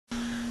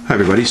Hi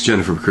everybody, it's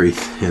Jenn from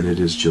Creeth, and it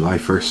is July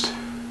 1st,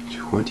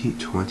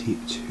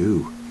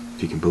 2022,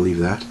 if you can believe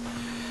that.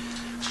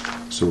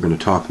 So we're going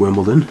to talk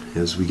Wimbledon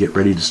as we get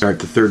ready to start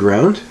the third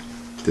round.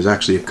 There's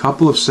actually a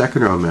couple of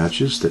second round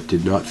matches that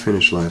did not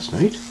finish last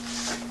night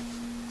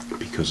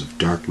because of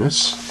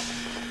darkness.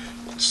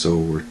 So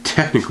we're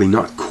technically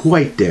not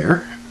quite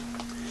there.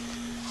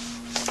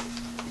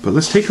 But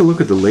let's take a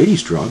look at the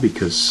ladies' draw,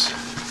 because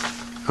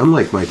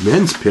unlike my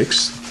men's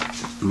picks,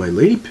 my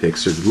lady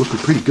picks are looking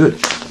pretty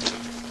good.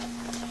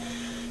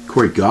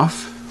 Corey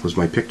Goff was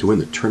my pick to win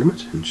the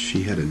tournament, and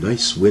she had a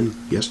nice win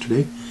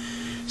yesterday.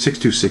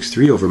 6-2,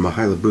 6-3 over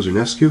Mihaela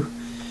Buzarnescu.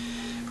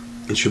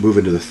 And she'll move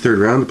into the third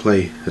round to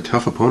play a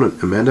tough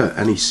opponent, Amanda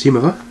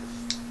Anisimova.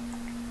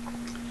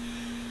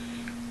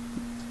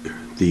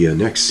 The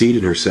next seed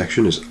in her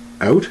section is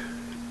out.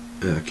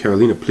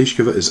 Karolina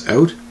Pliskova is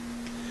out.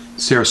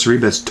 Sarah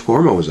Sorribes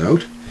Tormo is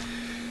out.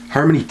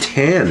 Harmony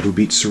Tan, who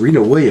beat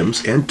Serena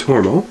Williams and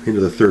Tormo into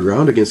the third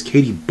round against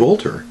Katie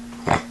Boulter.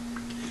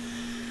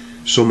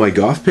 So my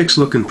Goff pick's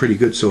looking pretty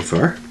good so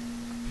far.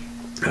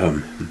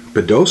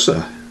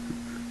 Badosa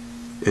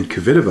and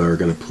Kvitova are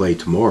going to play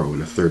tomorrow in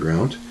the third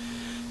round.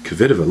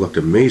 Kvitova looked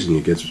amazing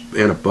against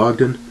Anna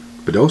Bogdan.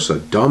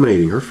 Badosa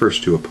dominating her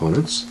first two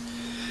opponents.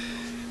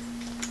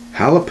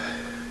 Halep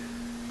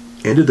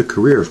ended the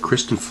career of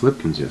Kristen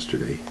Flipkens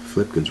yesterday.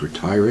 Flipkens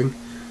retiring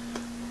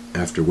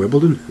after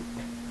Wimbledon.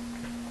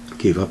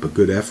 Gave up a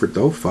good effort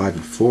though,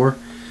 5-4.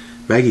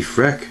 Maggie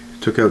Freck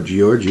took out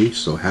Georgie,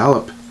 so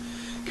Halep,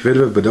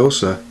 Kvitova,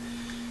 Badosa.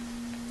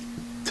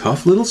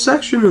 Tough little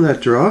section in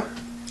that draw.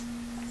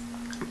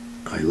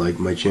 I like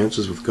my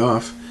chances with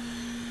Goff.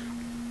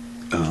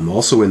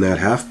 Also in that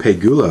half,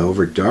 Pegula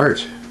over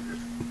Dart.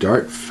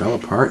 Dart fell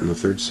apart in the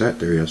third set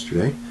there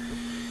yesterday.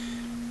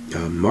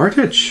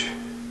 Martic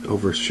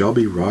over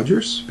Shelby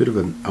Rogers. Bit of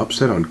an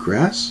upset on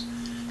grass.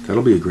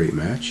 That'll be a great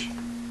match.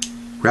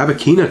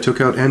 Rabakina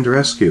took out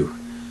Andreescu.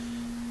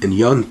 And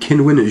Yan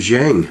Qinwen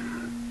Zhang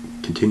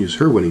continues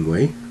her winning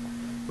way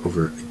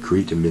over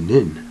Greta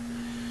Minin.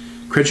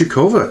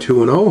 Krejcikova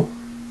 2-0.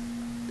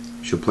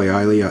 She'll play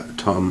Ilia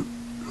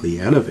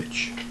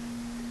Tomljanovic.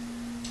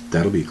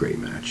 That'll be a great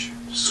match.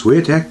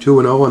 Swiatek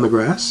 2-0 on the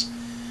grass.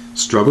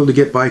 Struggled to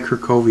get by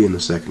Kirkovi in the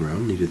second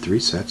round. Needed 3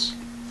 sets.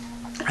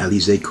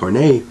 Alizé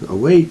Cornet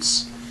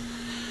awaits.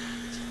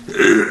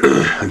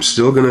 I'm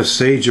still going to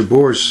say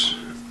Jabor's,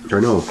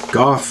 or no,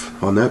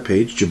 Goff on that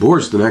page.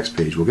 Jabor's the next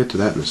page. We'll get to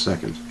that in a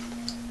second.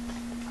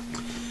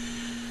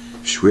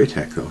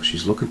 Swiatek, though,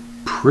 she's looking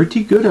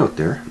pretty good out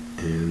there.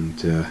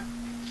 And,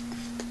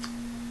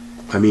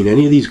 I mean,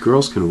 any of these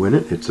girls can win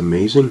it. It's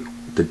amazing,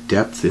 the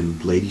depth in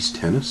ladies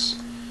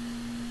tennis.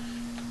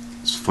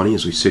 It's funny,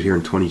 as we sit here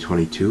in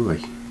 2022,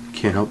 I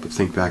can't help but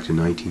think back to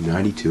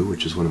 1992,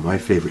 which is one of my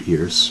favorite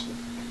years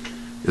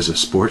as a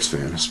sports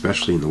fan,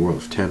 especially in the world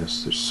of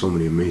tennis. There's so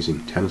many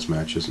amazing tennis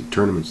matches and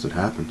tournaments that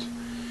happened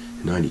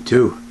in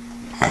 92.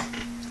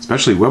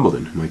 Especially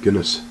Wimbledon, my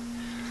goodness.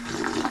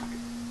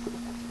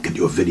 Could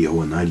do a video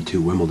on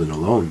 92 Wimbledon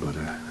alone, but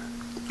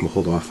we'll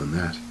hold off on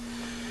that.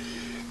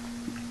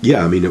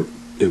 Yeah, I mean,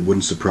 it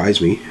wouldn't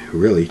surprise me,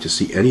 really, to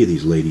see any of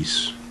these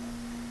ladies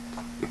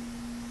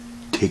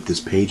take this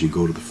page and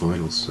go to the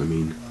finals. I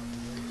mean,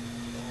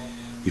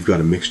 you've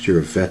got a mixture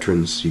of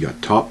veterans, you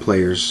got top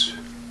players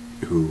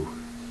who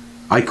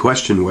I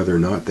question whether or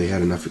not they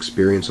had enough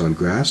experience on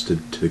grass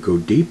to go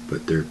deep,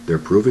 but they're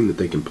proving that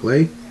they can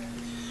play.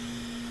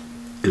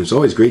 And it's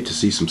always great to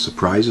see some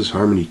surprises.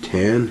 Harmony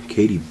Tan,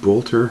 Katie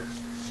Boulter,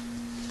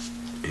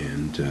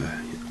 and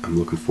I'm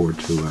looking forward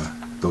to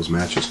those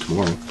matches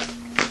tomorrow.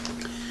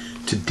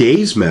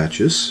 Today's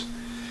matches,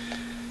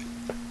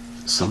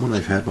 someone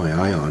I've had my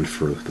eye on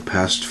for the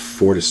past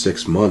 4 to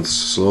 6 months,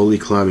 slowly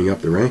climbing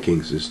up the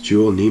rankings, is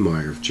Jewel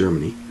Niemeyer of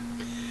Germany.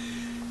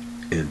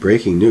 And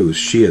breaking news,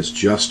 she has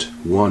just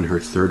won her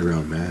third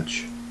round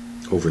match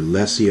over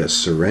Lesia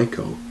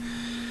Sarenko.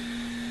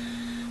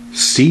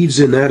 Seeds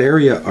in that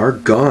area are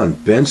gone.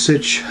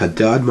 Bencic,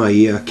 Haddad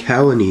Maia,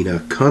 Kalinina,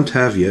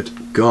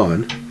 Kontaviet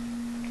gone.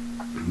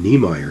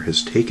 Niemeyer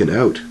has taken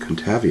out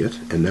Kontaviet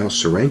and now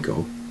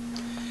Sarenko.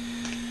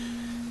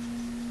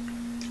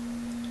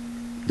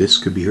 This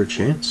could be her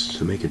chance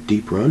to make a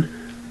deep run.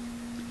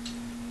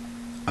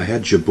 I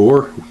had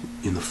Jabor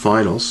in the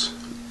finals,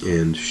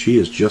 and she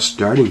is just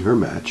starting her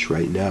match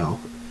right now.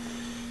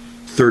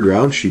 Third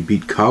round, she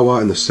beat Kawa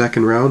in the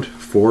second round,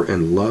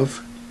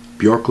 4-love.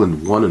 Bjorklund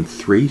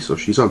 1-3, so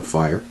she's on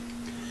fire.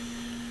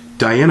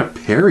 Diana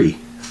Perry,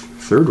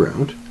 third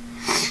round.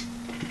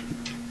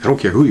 I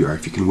don't care who you are.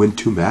 If you can win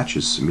 2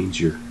 matches, it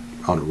means you're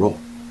on a roll.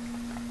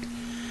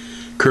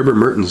 Kerber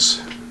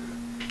Mertens,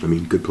 I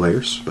mean, good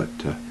players, but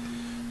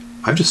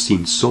I've just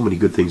seen so many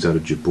good things out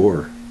of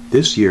Jabor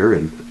this year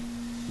and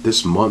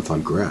this month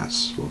on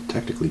grass. Well,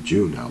 technically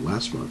June now,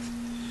 last month.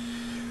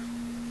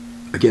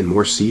 Again,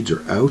 more seeds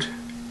are out.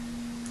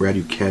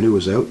 Raducanu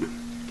is out.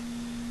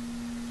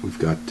 We've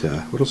got,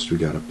 what else do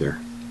we got up there?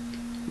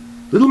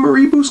 Little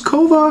Marie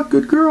Buskova,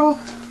 good girl.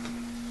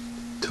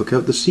 Took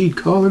out the seed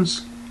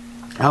Collins.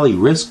 Ali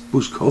Risk,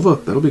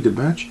 Buskova, that'll be a good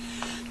match.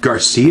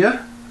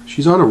 Garcia,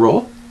 she's on a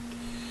roll.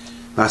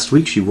 Last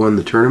week she won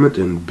the tournament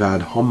in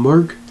Bad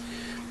Homburg.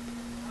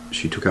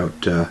 She took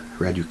out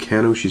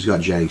Raducanu. She's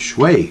got Zhang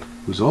Shui,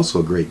 who's also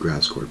a great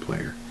grass court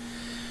player.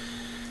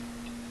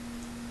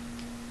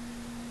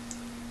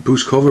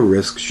 Buskova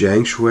risks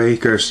Zhang Shui,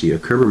 Garcia,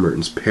 Kerber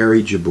Mertens,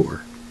 Perry,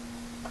 Jabeur.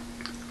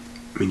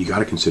 I mean, you got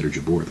to consider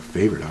Jabeur the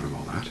favorite out of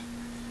all that.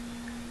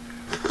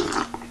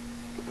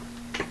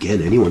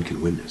 Again, anyone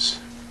can win this.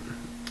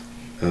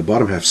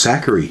 Bottom half,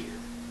 Sakkari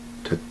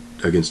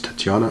against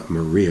Tatiana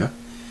Maria.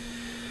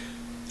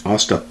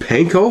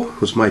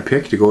 Ostapenko was my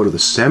pick to go to the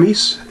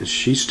semis.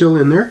 She's still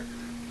in there.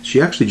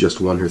 She actually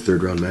just won her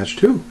third round match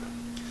too.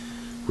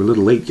 We're a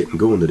little late getting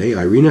going today.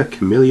 Irina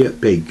Camelia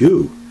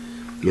Begu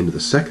into the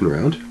second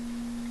round.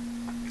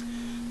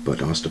 But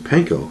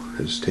Ostapenko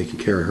has taken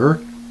care of her.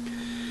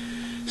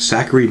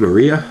 Sakkari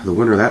Maria, the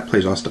winner of that,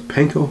 plays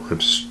Ostapenko.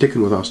 I'm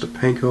sticking with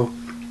Ostapenko.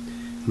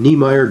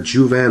 Niemeyer,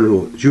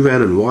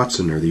 Juvan and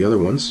Watson are the other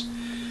ones.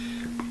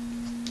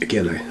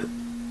 Again,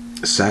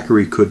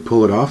 Sakkari could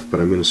pull it off, but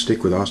I'm going to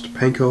stick with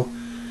Ostapenko.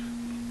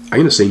 I'm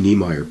going to say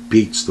Niemeyer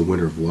beats the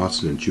winner of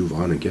Watson and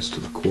Juvan and gets to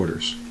the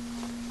quarters.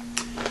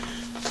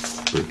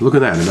 But look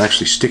at that, I'm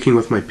actually sticking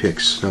with my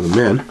picks. Now the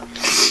men,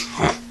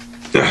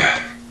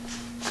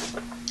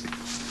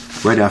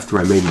 right after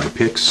I made my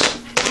picks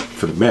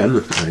for the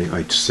men,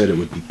 I said it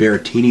would be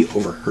Berrettini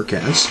over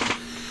Hurkacz.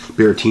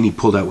 Berrettini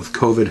pulled out with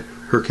COVID.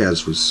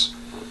 Hurkacz was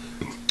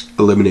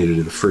eliminated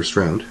in the first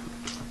round.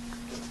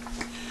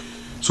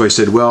 So I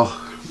said, well,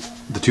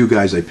 the two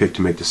guys I picked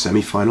to make the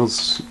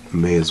semifinals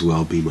may as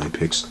well be my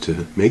picks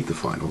to make the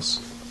finals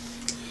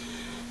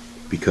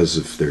because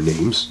of their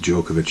names,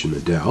 Djokovic and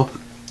Nadal.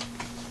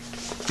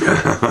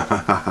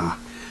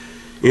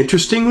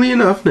 Interestingly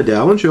enough,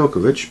 Nadal and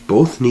Djokovic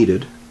both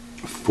needed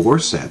 4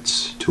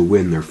 sets to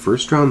win their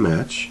first round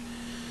match,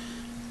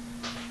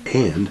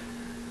 and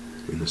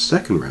in the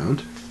second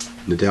round,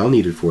 Nadal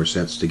needed 4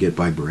 sets to get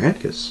by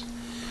Berankis.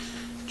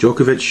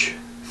 Djokovic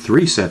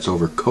 3 sets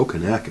over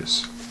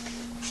Kokkinakis.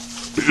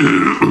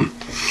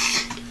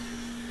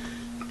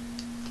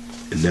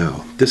 And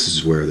now, this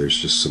is where there's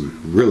just some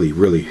really,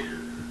 really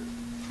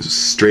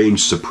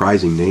strange,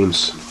 surprising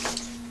names.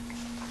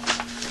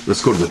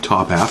 Let's go to the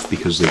top half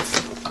because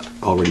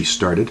they've already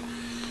started.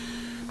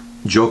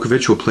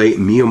 Djokovic will play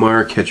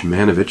Miomir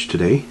Kecmanovic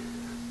today.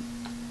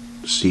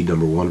 Seed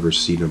number 1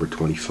 versus seed number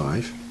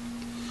 25.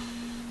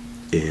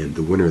 And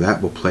the winner of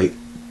that will play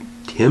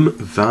Tim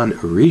van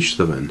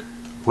Rijsselven.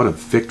 What a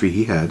victory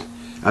he had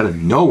out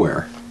of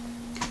nowhere.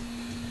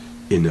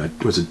 In,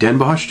 was it Den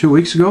Bosch 2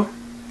 weeks ago?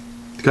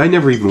 The guy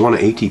never even won an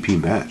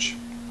ATP match.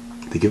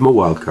 They give him a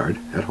wild card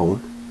at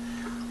home.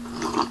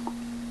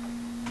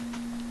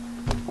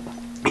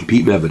 He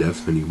beat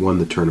Medvedev and he won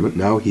the tournament.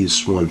 Now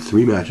he's won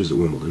 3 matches at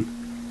Wimbledon.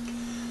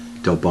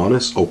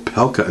 Delbonis,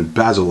 Opelka, and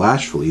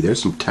Basilashvili.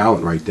 There's some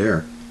talent right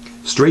there.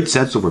 Straight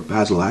sets over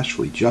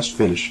Basilashvili. Just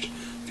finished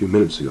a few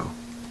minutes ago.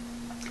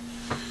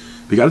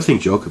 But you got to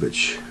think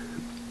Djokovic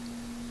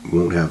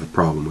won't have a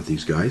problem with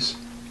these guys.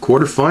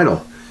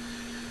 Quarterfinal.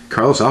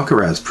 Carlos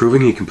Alcaraz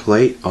proving he can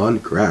play on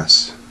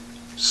grass.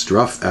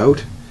 Struff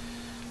out.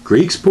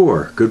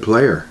 Griekspoor, good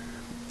player.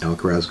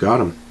 Alcaraz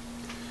got him.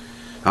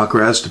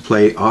 Alcaraz to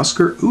play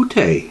Oscar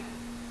Ute.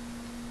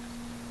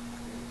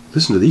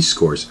 Listen to these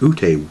scores. Ute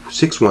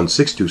 6-1,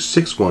 6-2,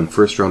 6-1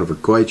 first round over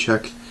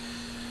Goyacek.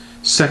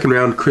 Second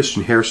round,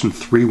 Christian Harrison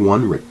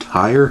 3-1,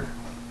 retire.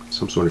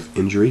 Some sort of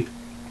injury.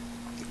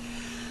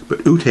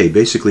 But Ute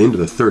basically into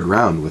the third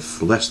round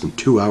with less than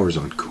 2 hours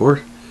on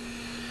court.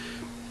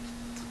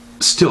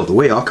 Still, the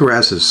way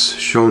Alcaraz has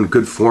shown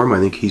good form, I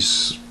think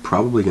he's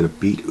probably going to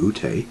beat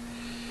Ute.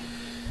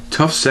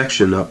 Tough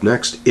section up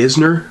next.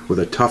 Isner with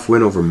a tough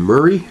win over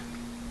Murray.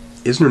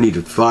 Isner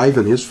needed 5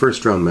 in his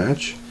first round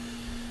match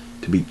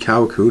to beat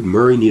Kawakut.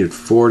 Murray needed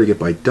 4 to get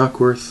by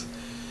Duckworth.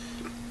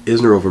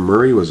 Isner over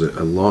Murray was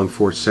a long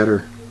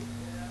 4-setter.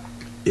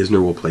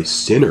 Isner will play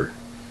Sinner.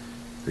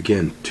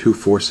 Again, 2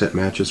 4-set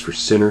matches for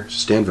Sinner.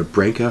 Stan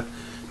Wawrinka,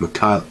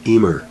 Mikhail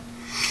Ymer.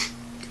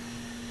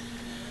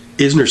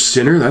 Isner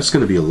Sinner, that's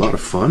going to be a lot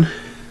of fun.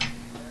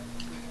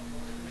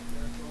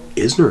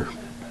 Isner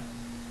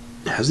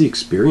has the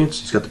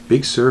experience. He's got the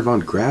big serve on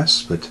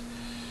grass, but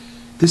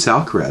this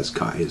Alcaraz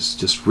guy is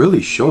just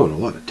really showing a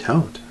lot of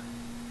talent.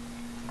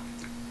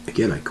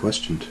 Again, I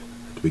questioned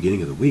at the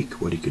beginning of the week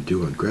what he could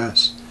do on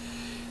grass.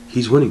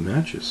 He's winning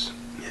matches,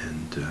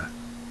 and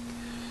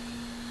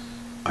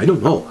I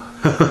don't know.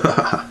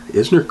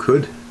 Isner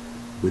could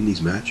win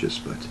these matches,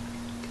 but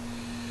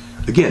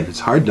again,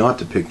 it's hard not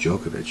to pick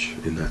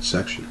Djokovic in that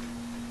section.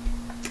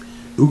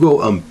 Ugo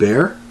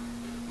Humbert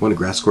won a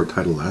grass court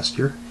title last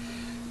year.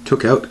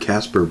 Took out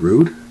Casper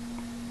Ruud,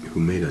 who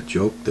made a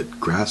joke that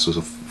grass was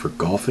for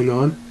golfing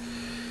on.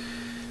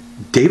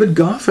 David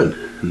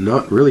Goffin,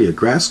 not really a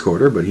grass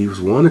courter, but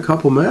he's won a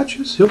couple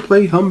matches. He'll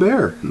play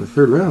Humbert in the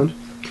third round.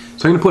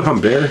 So I'm going to put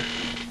Humbert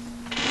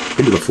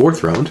into the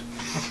fourth round.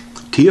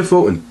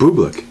 Tiafoe and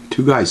Bublik,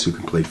 2 guys who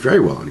can play very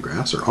well on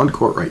grass, are on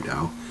court right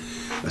now.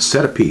 A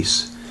set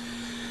apiece.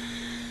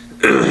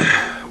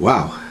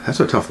 Wow. That's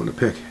a tough one to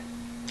pick.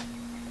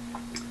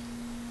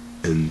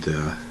 And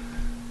the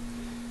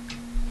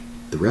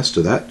rest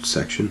of that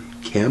section,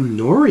 Cam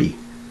Norrie.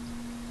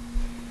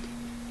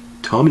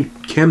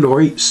 Cam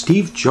Norrie,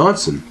 Steve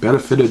Johnson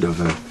benefited of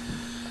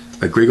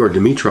a Grigor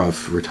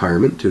Dimitrov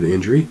retirement due to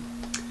injury.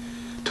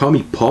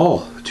 Tommy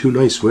Paul, 2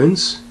 nice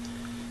wins.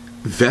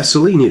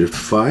 Vesely needed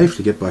 5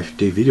 to get by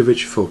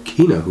Davidovich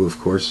Fokina, who of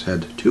course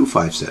had 2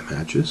 5-set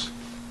matches.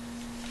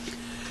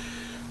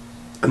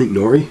 I think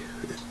Norrie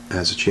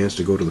has a chance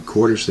to go to the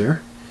quarters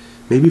there,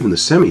 maybe even the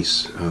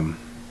semis.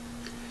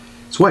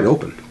 It's wide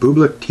open.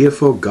 Bublik,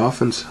 Tiafoe,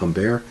 Goffins,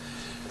 Humbert.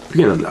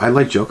 Again, I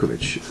like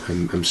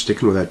Djokovic. I'm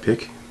sticking with that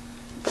pick.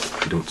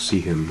 I don't see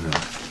him.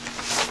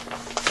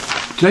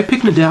 Did I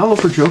pick Nadal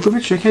over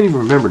Djokovic? I can't even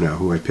remember now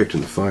who I picked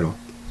in the final.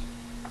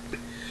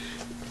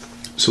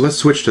 So let's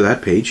switch to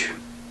that page.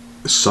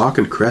 Sock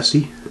and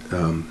Cressy,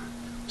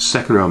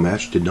 second round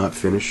match, did not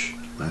finish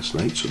last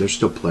night, so they're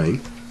still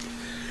playing.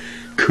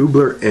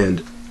 Kubler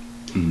and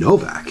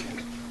Novak,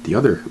 the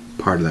other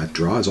part of that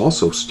draw, is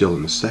also still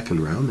in the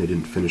second round. They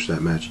didn't finish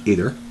that match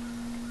either.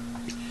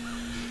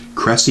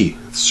 Cressy,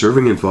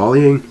 serving and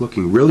volleying,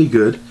 looking really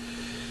good.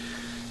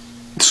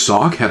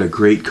 Sock had a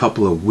great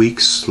couple of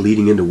weeks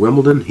leading into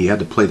Wimbledon. He had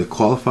to play the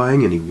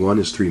qualifying and he won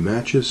his 3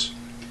 matches.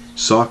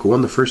 Sock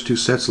won the first 2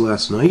 sets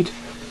last night,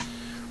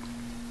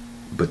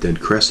 but then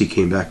Cressy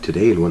came back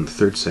today and won the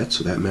 3rd set,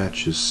 so that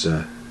match is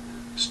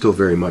still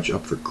very much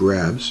up for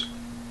grabs.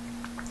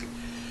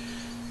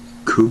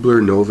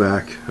 Kubler,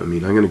 Novak, I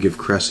mean, I'm going to give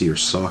Cressy or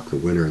Sock, the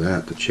winner of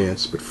that, the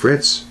chance, but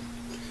Fritz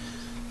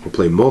will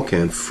play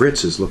Mulcan.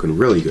 Fritz is looking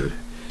really good.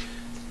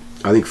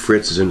 I think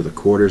Fritz is into the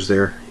quarters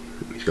there.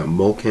 He's got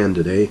Mulcan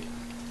today.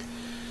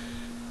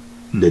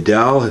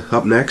 Nadal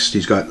up next.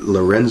 He's got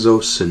Lorenzo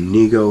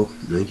Sonego.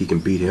 I think he can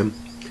beat him.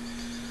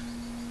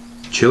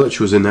 Cilic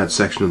was in that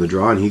section of the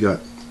draw, and he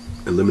got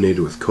eliminated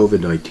with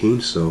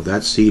COVID-19, so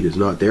that seed is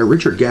not there.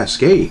 Richard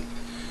Gasquet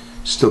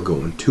still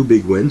going. 2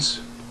 big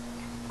wins,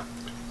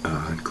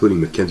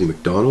 including Mackenzie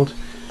McDonald.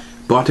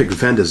 Botic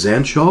van de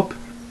Zandschulp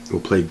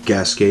will play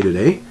Gasquet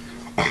today.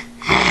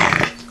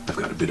 I've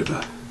got a bit of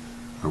a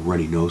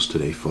runny nose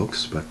today,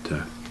 folks, but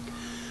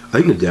I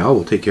think Nadal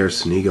will take care of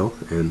Sonego,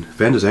 and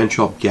van de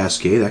Zandschulp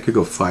Gasquet, that could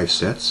go 5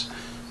 sets.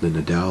 Then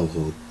Nadal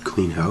will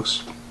clean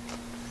house.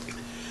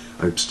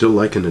 I'm still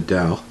liking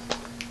Nadal.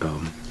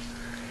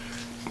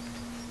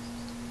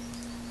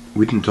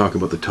 We didn't talk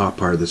about the top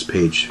part of this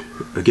page.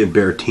 Again,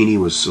 Berrettini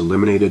was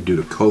eliminated due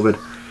to COVID,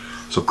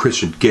 so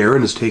Christian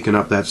Guerin has taken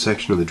up that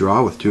section of the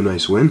draw with 2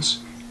 nice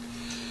wins.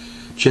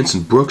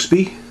 Jensen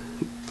Brooksby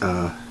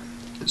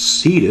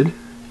seeded.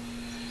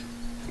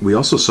 We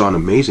also saw an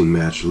amazing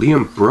match.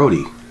 Liam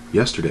Brody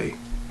yesterday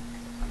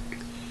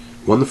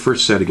won the 1st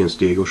set against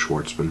Diego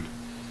Schwartzman,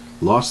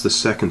 lost the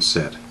 2nd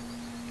set,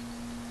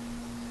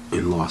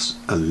 and lost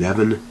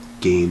 11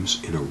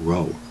 games in a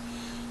row.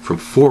 From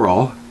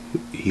 4-all,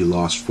 he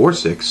lost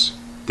 4-6,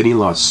 then he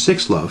lost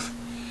 6-love,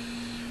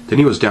 then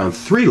he was down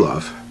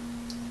 3-love,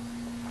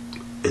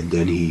 and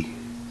then he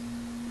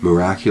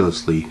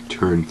miraculously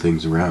turned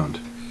things around.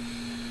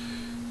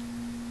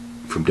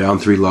 From down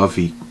 3-love,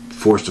 he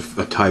forced a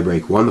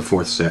tiebreak, won the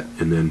 4th set,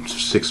 and then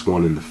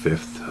 6-1 in the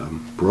 5th.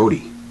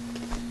 Brody,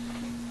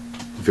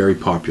 very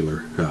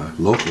popular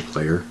local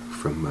player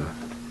from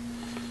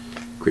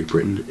Great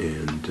Britain,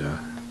 and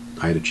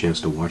I had a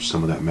chance to watch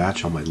some of that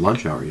match on my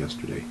lunch hour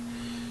yesterday.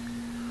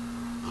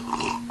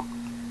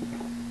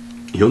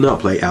 He'll now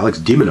play Alex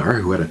de Minaur,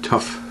 who had a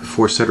tough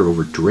 4-setter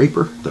over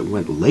Draper that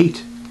went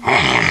late.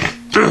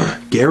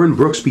 Guerin,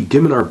 Brooksby, de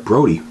Minaur,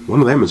 Brody.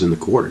 One of them is in the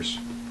quarters.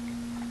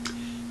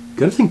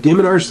 Gotta think de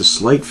Minaur is the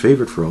slight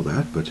favorite for all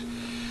that, but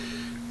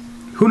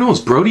who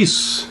knows?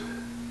 Brody's...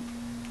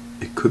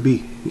 it could be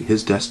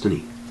his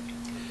destiny.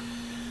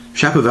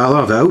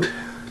 Shapovalov out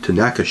to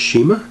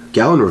Nakashima.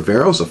 Gallon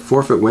Riveros, a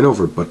forfeit win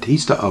over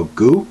Bautista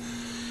Agut.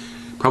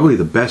 Probably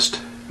the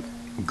best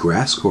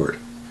grass court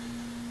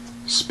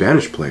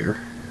Spanish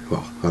player.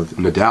 Well,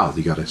 Nadal,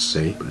 you gotta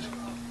say, but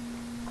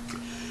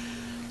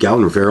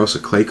Gallon Riveros, a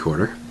clay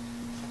courter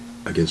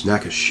against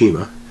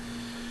Nakashima.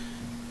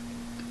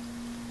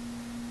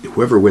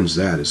 Whoever wins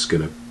that is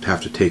going to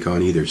have to take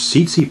on either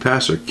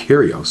Tsitsipas or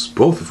Kyrgios,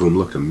 both of whom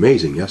looked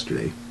amazing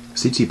yesterday.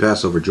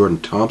 Tsitsipas over Jordan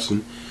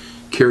Thompson,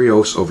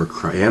 Kyrgios over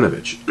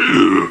Krajinovic.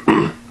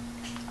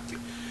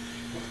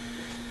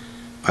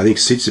 I think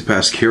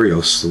Tsitsipas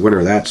Kyrgios, the winner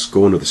of that's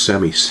going to the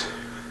semis.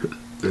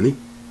 I think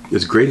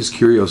as great as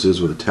Kyrgios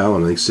is with the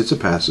talent, I think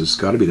Tsitsipas has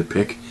got to be the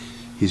pick.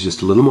 He's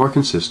just a little more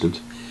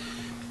consistent.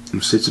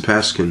 If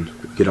Tsitsipas can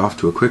get off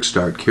to a quick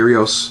start,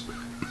 Kyrgios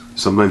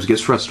sometimes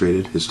gets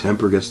frustrated, his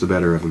temper gets the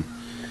better of him,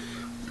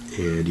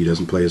 and he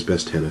doesn't play his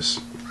best tennis.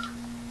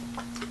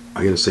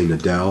 I'm going to say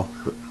Nadal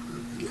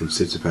and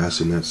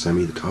Tsitsipas in that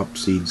semi, the top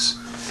seeds.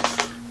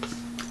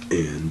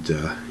 And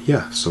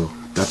yeah, so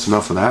that's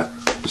enough of that.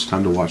 It's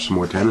time to watch some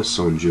more tennis,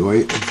 so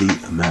enjoy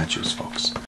the matches, folks.